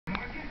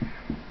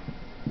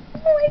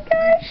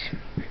gosh!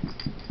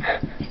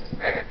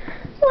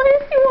 Why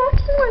is he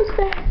walking like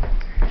that?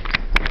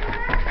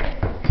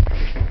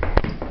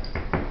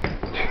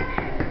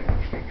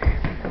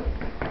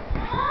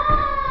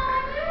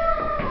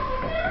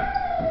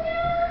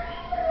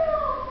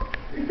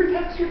 It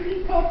protects your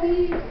feet, puppy.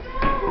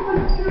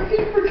 Your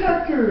feet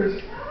protectors.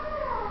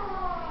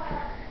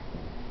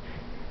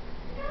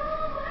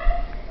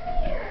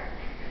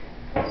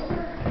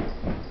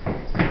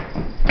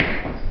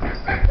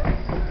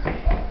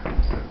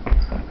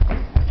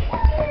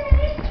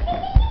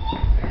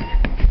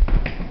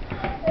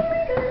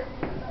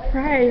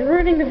 Mariah, you're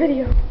ruining the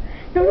video.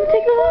 No, don't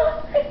take them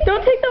off.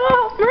 Don't take them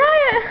off,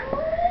 Mariah.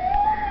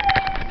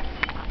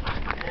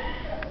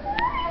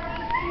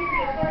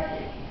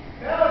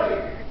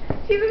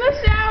 She's in the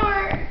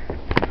shower.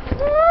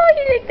 Oh,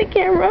 you take the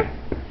camera.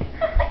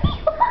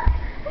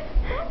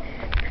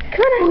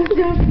 Come on,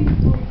 Asti.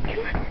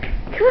 Come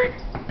on.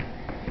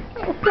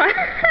 Oh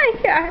my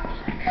gosh.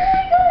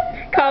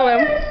 Call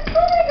him.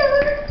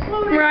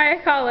 Mariah,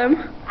 call him.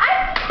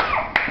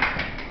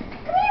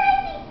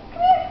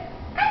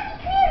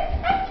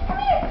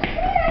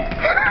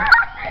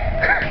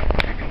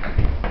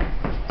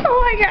 Oh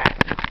my god.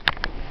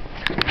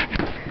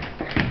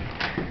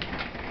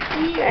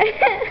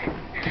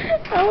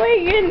 Oh my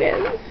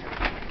goodness.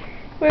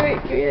 Wait,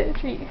 give me that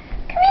treat.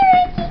 Come here,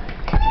 Asti.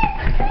 Come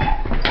here.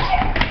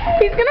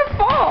 He's gonna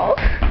fall.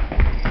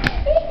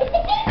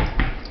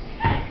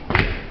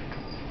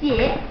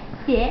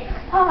 Sit.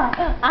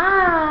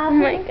 Ah. Oh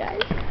my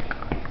gosh.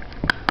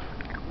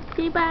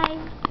 Say bye.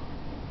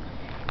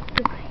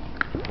 Goodbye.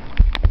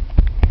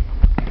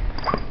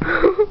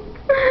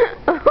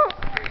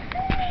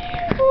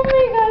 Oh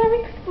my god, I'm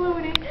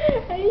exploding.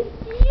 I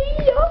see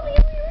you. Oh,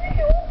 you're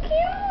so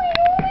cute. Oh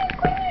my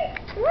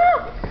goodness.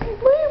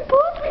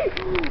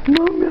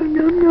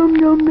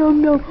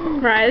 No.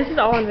 Right, this is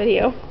all on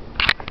video.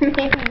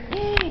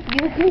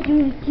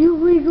 You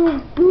little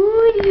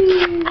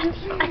booties.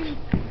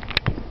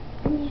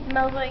 He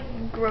smells like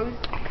gross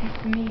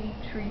meaty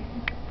trees.